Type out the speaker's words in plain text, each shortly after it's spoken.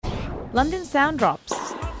London sound drops.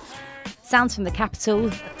 Sounds from the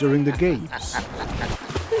capital. During the games.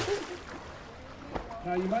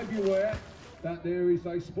 Now, you may be aware that there is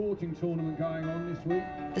a sporting tournament going on this week.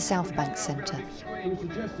 The Southbank Centre. He was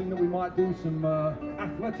suggesting that we might do some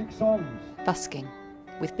athletic songs. Busking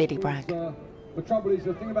with Billy Bragg. The trouble is,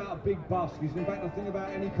 the thing about a big busk is, in fact, the thing about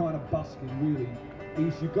any kind of busking, really,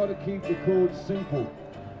 is you've got to keep the chords simple.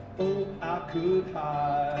 Oh, I could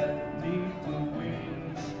hide neath the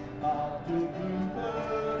wings of the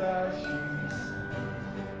bluebird as she sings.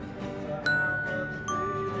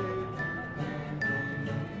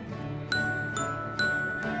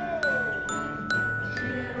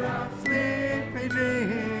 Cheer up, sleepy.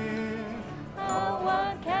 Oh,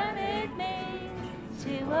 what can it mean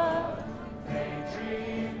to us?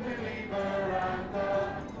 Daydream believer and the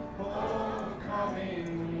homecoming.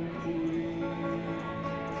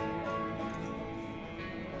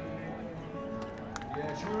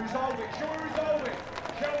 Yeah, shall we resolve it? Shall we resolve it?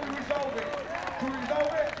 Shall we resolve it?